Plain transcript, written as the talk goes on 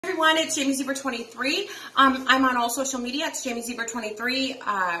Everyone, it's Jamie Zebra 23. I'm on all social media. It's Jamie Zebra 23.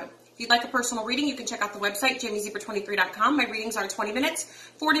 If you'd like a personal reading, you can check out the website, jamiezebra23.com. My readings are 20 minutes,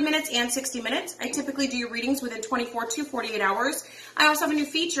 40 minutes, and 60 minutes. I typically do your readings within 24 to 48 hours. I also have a new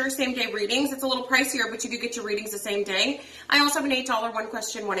feature, same-day readings. It's a little pricier, but you do get your readings the same day. I also have an $8 one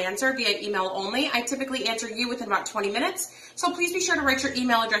question, one answer via email only. I typically answer you within about 20 minutes, so please be sure to write your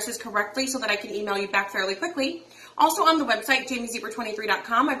email addresses correctly so that I can email you back fairly quickly. Also on the website,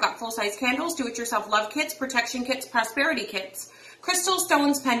 jamiezebra23.com, I've got full-size candles, do-it-yourself love kits, protection kits, prosperity kits, crystal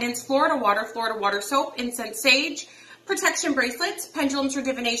stones, pendants, Florida water soap, incense sage, protection bracelets, pendulums for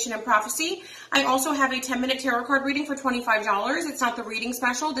divination and prophecy. I also have a 10-minute tarot card reading for $25. It's not the reading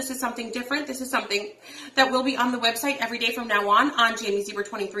special. This is something different. This is something that will be on the website every day from now on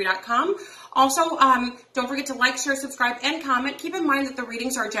jamiezebra23.com. Also, don't forget to like, share, subscribe, and comment. Keep in mind that the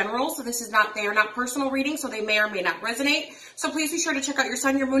readings are general, so they are not personal readings, so they may or may not resonate. So please be sure to check out your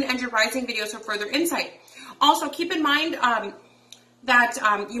sun, your moon, and your rising videos for further insight. Also, keep in mind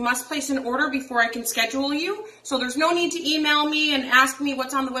that you must place an order before I can schedule you. So there's no need to email me and ask me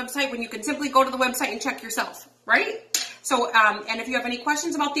what's on the website when you can simply go to the website and check yourself, right? So, and if you have any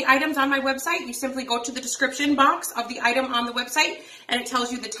questions about the items on my website, you simply go to the description box of the item on the website, and it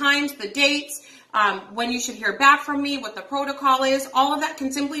tells you the times, the dates, when you should hear back from me, what the protocol is. All of that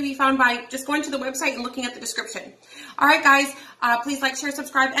can simply be found by just going to the website and looking at the description. All right, guys, please like, share,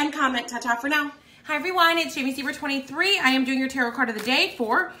 subscribe, and comment. Ta-ta for now. Hi, everyone. It's Jamie Zebra 23. I am doing your tarot card of the day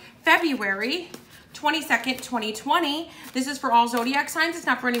for February 22nd, 2020. This is for all zodiac signs. It's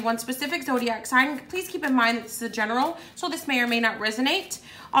not for any one specific zodiac sign. Please keep in mind that this is a general, so this may or may not resonate.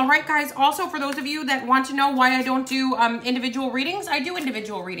 All right, guys. Also, for those of you that want to know why I don't do individual readings, I do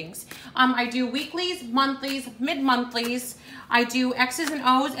individual readings. I do weeklies, monthlies, mid-monthlies. I do X's and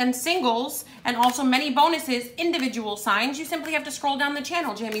O's and singles, and also many bonuses, individual signs. You simply have to scroll down the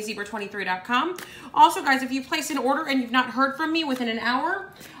channel, jamiezebra23.com. Also, guys, if you place an order and you've not heard from me within an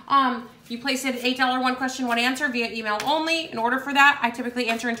hour, you place it $8 one question, one answer via email only. In order for that, I typically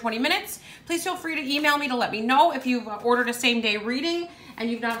answer in 20 minutes. Please feel free to email me to let me know if you've ordered a same-day reading and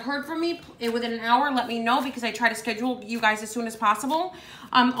you've not heard from me within an hour. Let me know because I try to schedule you guys as soon as possible.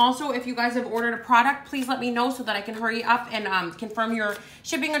 Also, if you guys have ordered a product, please let me know so that I can hurry up and confirm your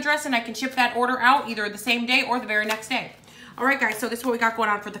shipping address, and I can ship that order out either the same day or the very next day. All right, guys, so this is what we got going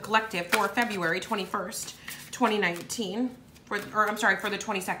on for the collective for February 21st, 2019. For the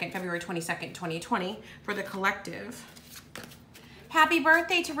 22nd, February 22nd, 2020, for the collective. Happy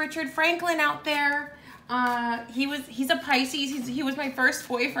birthday to Richard Franklin out there. He's a Pisces. He was my first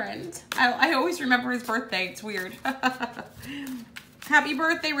boyfriend. I always remember his birthday. It's weird. Happy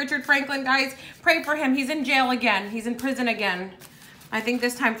birthday, Richard Franklin, guys. Pray for him. He's in jail again. He's in prison again. I think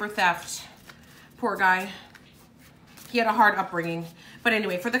this time for theft. Poor guy. He had a hard upbringing. But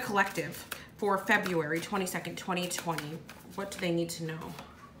anyway, for the collective, for February 22nd, 2020, what do they need to know?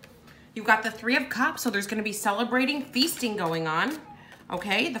 You've got the Three of Cups, so there's going to be celebrating, feasting going on.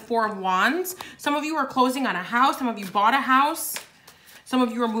 Okay, the Four of Wands. Some of you are closing on a house. Some of you bought a house. Some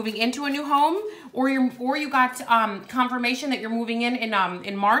of you are moving into a new home, or you got confirmation that you're moving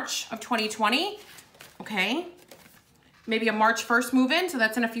in March of 2020. Okay, maybe a March 1st move-in, so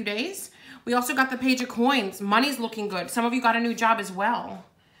that's in a few days. We also got the Page of Coins. Money's looking good. Some of you got a new job as well.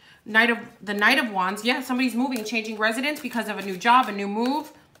 The Knight of Wands. Yeah, somebody's moving, changing residence because of a new job, a new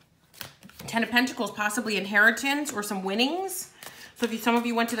move. Ten of Pentacles, possibly inheritance or some winnings. So if some of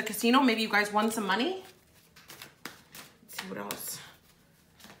you went to the casino, maybe you guys won some money. Let's see what else.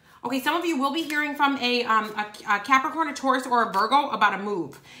 Okay, some of you will be hearing from a Capricorn, a Taurus, or a Virgo about a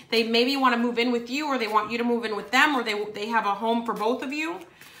move. They maybe want to move in with you, or they want you to move in with them, or they have a home for both of you.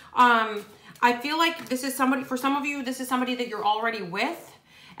 I feel like this is somebody, for some of you, this is somebody that you're already with.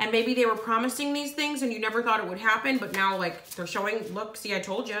 And maybe they were promising these things and you never thought it would happen, but now like they're showing, look, see, I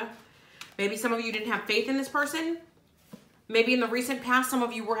told you. Maybe some of you didn't have faith in this person. Maybe in the recent past, some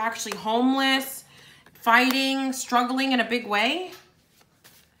of you were actually homeless, fighting, struggling in a big way.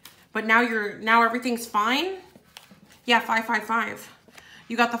 But now everything's fine. Yeah, 555.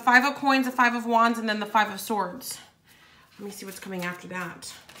 You got the Five of Coins, the Five of Wands, and then the Five of Swords. Let me see what's coming after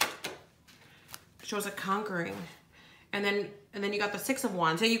that. It shows a conquering. And then you got the Six of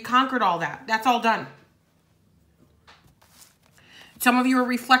Wands. So you conquered all that. That's all done. Some of you are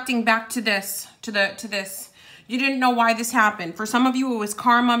reflecting back to this, to this. You didn't know why this happened. For some of you, it was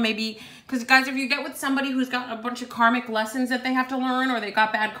karma, maybe. Because, guys, if you get with somebody who's got a bunch of karmic lessons that they have to learn, or they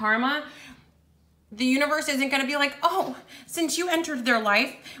got bad karma, the universe isn't going to be like, oh, since you entered their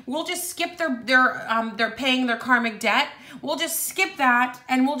life, we'll just skip their paying their karmic debt. We'll just skip that,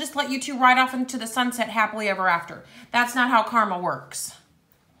 and we'll just let you two ride off into the sunset happily ever after. That's not how karma works.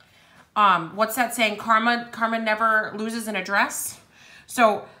 What's that saying? Karma never loses an address.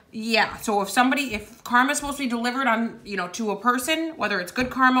 So yeah, so if karma is supposed to be delivered on, you know, to a person, whether it's good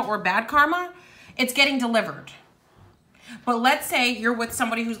karma or bad karma, it's getting delivered. But let's say you're with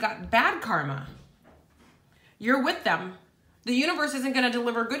somebody who's got bad karma. You're with them. The universe isn't going to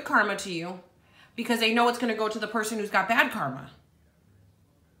deliver good karma to you because they know it's going to go to the person who's got bad karma.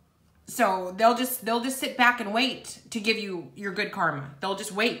 So they'll just sit back and wait to give you your good karma. They'll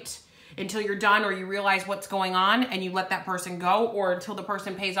just wait until you're done or you realize what's going on and you let that person go, or until the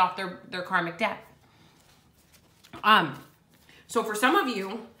person pays off their karmic debt. So for some of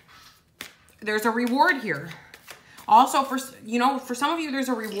you, there's a reward here. Also, for some of you, there's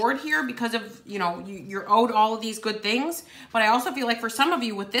a reward here because of, you know, you're owed all of these good things. But I also feel like for some of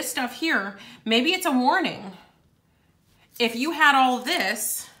you with this stuff here, maybe it's a warning. If you had all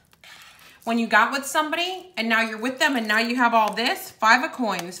this when you got with somebody and now you're with them and now you have all this, 5 of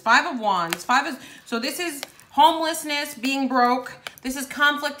coins, 5 of wands, so this is homelessness, being broke. This is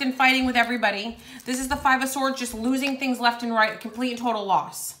conflict and fighting with everybody. This is the 5 of swords, just losing things left and right, complete and total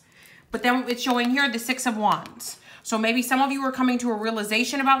loss. But then it's showing here the 6 of wands. So maybe some of you are coming to a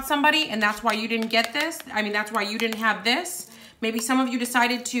realization about somebody and that's why you didn't get this. I mean, that's why you didn't have this. Maybe some of you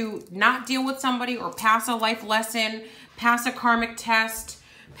decided to not deal with somebody or pass a life lesson, pass a karmic test,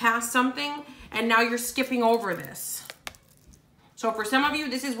 pass something, and now you're skipping over this. So for some of you,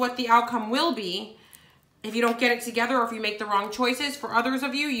 this is what the outcome will be if you don't get it together or if you make the wrong choices. For others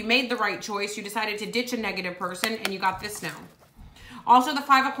of you, you made the right choice. You decided to ditch a negative person and you got this now. Also, the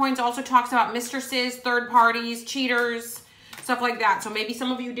 5 of coins also talks about mistresses, third parties, cheaters, stuff like that. So maybe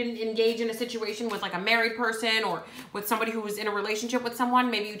some of you didn't engage in a situation with like a married person or with somebody who was in a relationship with someone.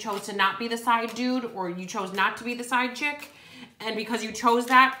 Maybe you chose to not be the side dude or you chose not to be the side chick. And because you chose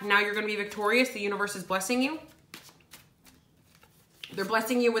that, now you're going to be victorious. The universe is blessing you. They're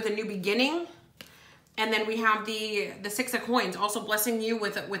blessing you with a new beginning. And then we have the 6 of coins also blessing you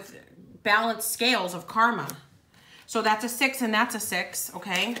with balanced scales of karma. So that's a 6 and that's a 6,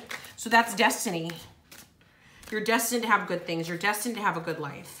 okay? So that's destiny. You're destined to have good things. You're destined to have a good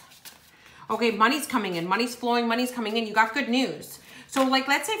life. Okay, money's coming in. Money's flowing. Money's coming in. You got good news. So like,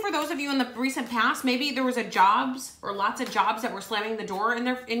 let's say for those of you in the recent past, maybe there was lots of jobs that were slamming the door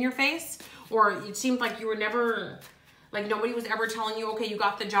in your face, or it seemed like you were never, like nobody was ever telling you, okay, you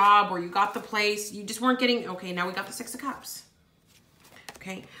got the job or you got the place. You just weren't getting, okay, now we got the 6 of cups.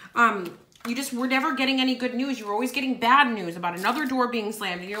 Okay. You just were never getting any good news. You were always getting bad news about another door being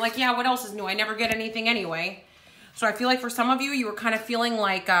slammed. And you're like, yeah, what else is new? I never get anything anyway. So I feel like for some of you, you were kind of feeling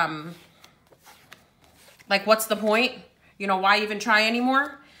like what's the point? You know, why even try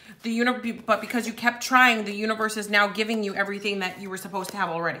anymore? But because you kept trying, the universe is now giving you everything that you were supposed to have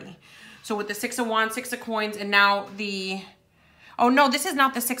already. So with the 6 of wands, 6 of coins, and now oh no, this is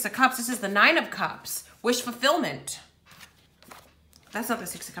not the 6 of cups. This is the 9 of cups. Wish fulfillment. That's not the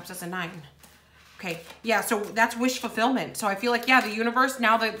 6 of cups, that's a 9. Okay, yeah, so that's wish fulfillment. So I feel like, yeah, the universe,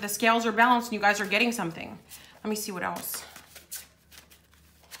 now the scales are balanced and you guys are getting something. Let me see what else.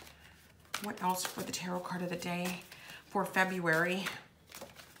 What else for the tarot card of the day for February?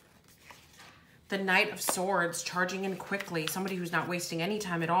 The Knight of Swords, charging in quickly. Somebody who's not wasting any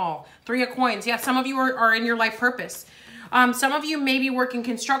time at all. 3 of coins. Yeah, some of you are in your life purpose. Some of you maybe work in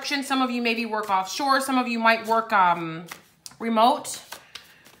construction. Some of you maybe work offshore. Some of you might work remote.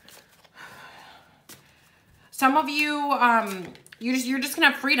 Some of you, you're just gonna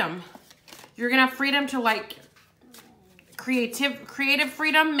have freedom. You're gonna have freedom to like creative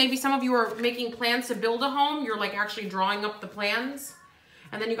freedom. Maybe some of you are making plans to build a home. You're like actually drawing up the plans.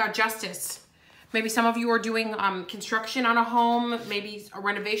 And then you got justice. Maybe some of you are doing construction on a home, maybe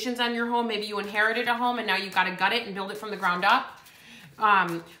renovations on your home. Maybe you inherited a home and now you've got to gut it and build it from the ground up.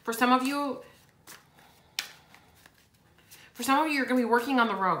 For some of you, you're going to be working on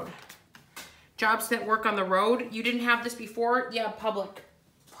the road. Jobs that work on the road. You didn't have this before. Yeah, public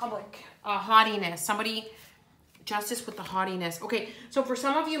haughtiness. Justice with the haughtiness. Okay, so for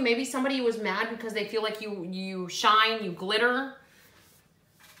some of you, maybe somebody was mad because they feel like you shine, you glitter.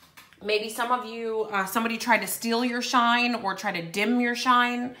 Maybe some of you, somebody tried to steal your shine or try to dim your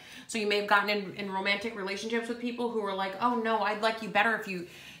shine. So you may have gotten in romantic relationships with people who were like, oh no, I'd like you better if you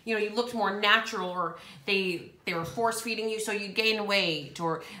looked more natural, or they were force feeding you so you gain weight,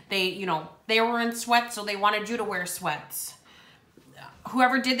 or they were in sweats so they wanted you to wear sweats.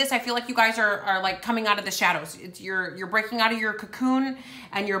 Whoever did this, I feel like you guys are like coming out of the shadows. You're breaking out of your cocoon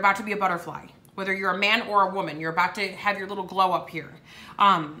and you're about to be a butterfly. Whether you're a man or a woman, you're about to have your little glow up here.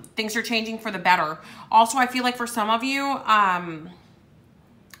 Things are changing for the better. Also, I feel like for some of you,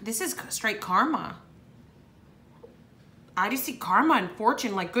 this is straight karma. I just see karma and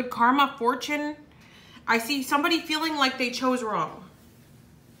fortune, like good karma, fortune. I see somebody feeling like they chose wrong.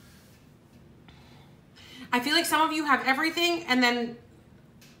 I feel like some of you have everything, and then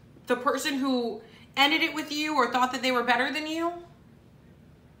the person who ended it with you or thought that they were better than you,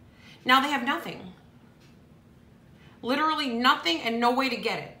 now they have nothing. Literally nothing and no way to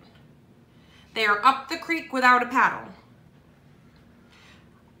get it. They are up the creek without a paddle.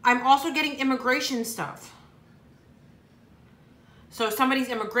 I'm also getting immigration stuff. So somebody's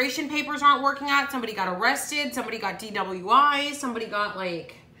immigration papers aren't working out. Somebody got arrested. Somebody got DWI. Somebody got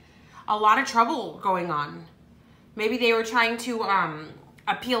like a lot of trouble going on. Maybe they were trying to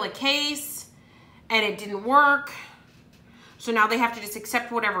appeal a case and it didn't work. So now they have to just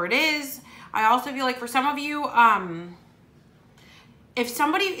accept whatever it is. I also feel like for some of you, if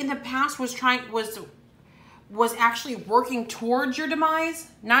somebody in the past was actually working towards your demise,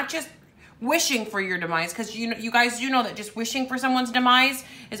 not just wishing for your demise, because you guys do know that just wishing for someone's demise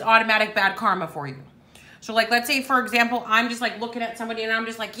is automatic bad karma for you. So like, let's say for example, I'm just like looking at somebody and I'm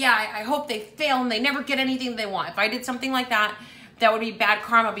just like, yeah, I hope they fail and they never get anything they want. If I did something like that, that would be bad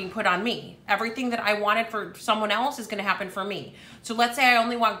karma being put on me. Everything that I wanted for someone else is going to happen for me. So let's say I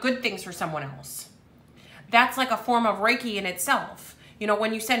only want good things for someone else. That's like a form of Reiki in itself. You know,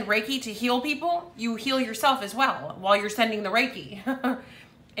 when you send Reiki to heal people, you heal yourself as well while you're sending the Reiki.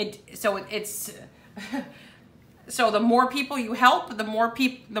 So the more people you help, the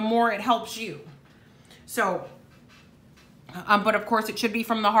more it helps you. So, but of course it should be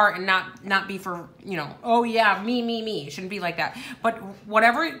from the heart and not be for, you know, oh yeah, me. It shouldn't be like that. But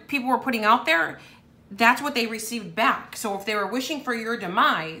whatever people were putting out there, that's what they received back. So if they were wishing for your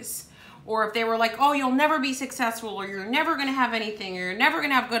demise, or if they were like, oh, you'll never be successful, or you're never going to have anything, or you're never going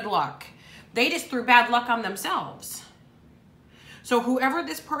to have good luck, they just threw bad luck on themselves. So whoever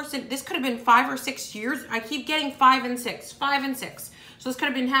this person, this could have been 5 or 6 years. I keep getting 5 and 6, 5 and 6. So this could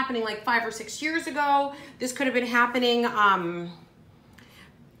have been happening like 5 or 6 years ago. This could have been happening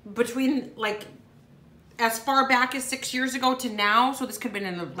between like as far back as 6 years ago to now. So this could have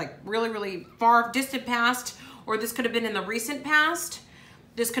been in the like really, really far distant past, or this could have been in the recent past.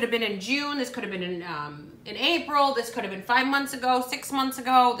 This could have been in June. This could have been in April. This could have been 5 months ago, 6 months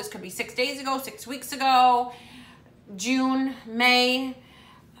ago. This could be 6 days ago, 6 weeks ago, June, May.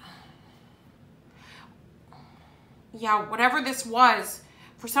 Yeah, whatever this was.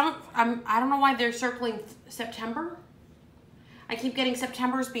 For some, I don't know why they're circling September. I keep getting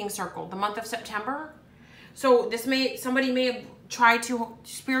September's being circled, the month of September. So somebody may have tried to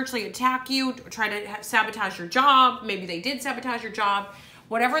spiritually attack you, try to sabotage your job. Maybe they did sabotage your job.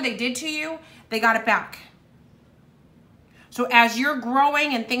 Whatever they did to you, they got it back. So as you're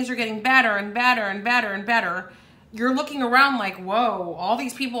growing and things are getting better and better and better and better, you're looking around like, whoa, all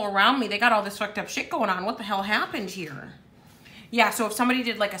these people around me, they got all this fucked up shit going on. What the hell happened here? Yeah, so if somebody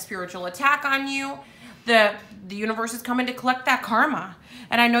did like a spiritual attack on you, the universe is coming to collect that karma.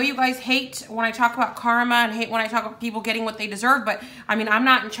 And I know you guys hate when I talk about karma and hate when I talk about people getting what they deserve, but I mean, I'm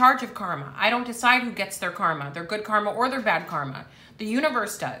not in charge of karma. I don't decide who gets their karma, their good karma or their bad karma. The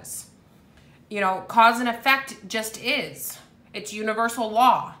universe does. You know, cause and effect just is. It's universal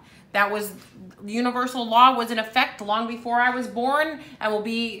law. Universal law was in effect long before I was born and will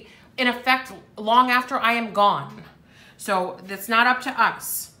be in effect long after I am gone. So that's not up to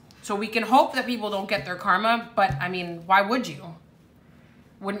us. So we can hope that people don't get their karma, but I mean, why would you?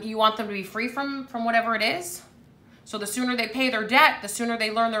 Wouldn't you want them to be free from whatever it is? So the sooner they pay their debt, the sooner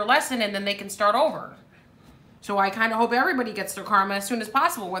they learn their lesson, and then they can start over. So I kind of hope everybody gets their karma as soon as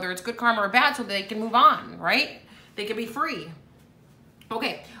possible, whether it's good karma or bad, so that they can move on, right? They can be free.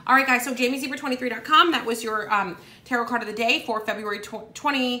 Okay. All right, guys. So JamieZebra23.com. That was your tarot card of the day for February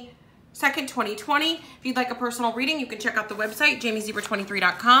 22nd, 2020. If you'd like a personal reading, you can check out the website,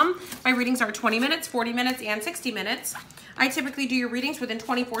 JamieZebra23.com. My readings are 20 minutes, 40 minutes, and 60 minutes. I typically do your readings within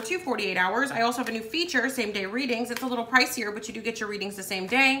 24 to 48 hours. I also have a new feature, same day readings. It's a little pricier, but you do get your readings the same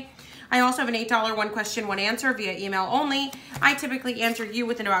day. I also have an $8 one question, one answer via email only. I typically answer you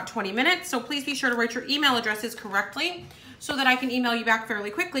within about 20 minutes, so please be sure to write your email addresses correctly so that I can email you back fairly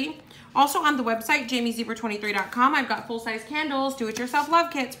quickly. Also on the website, JamieZebra23.com, I've got full-size candles, do-it-yourself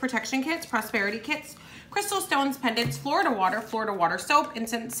love kits, protection kits, prosperity kits, crystal stones, pendants, Florida water soap,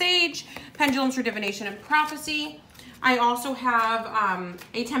 incense sage, pendulums for divination and prophecy. I also have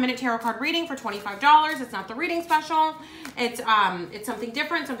a 10-minute tarot card reading for $25. It's not the reading special. It's something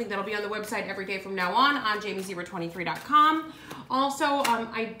different, something that'll be on the website every day from now on JamieZebra23.com. Also,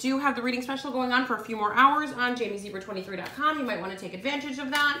 I do have the reading special going on for a few more hours on JamieZebra23.com. You might want to take advantage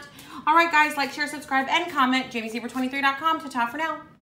of that. All right, guys, like, share, subscribe, and comment. JamieZebra23.com. Ta-ta for now.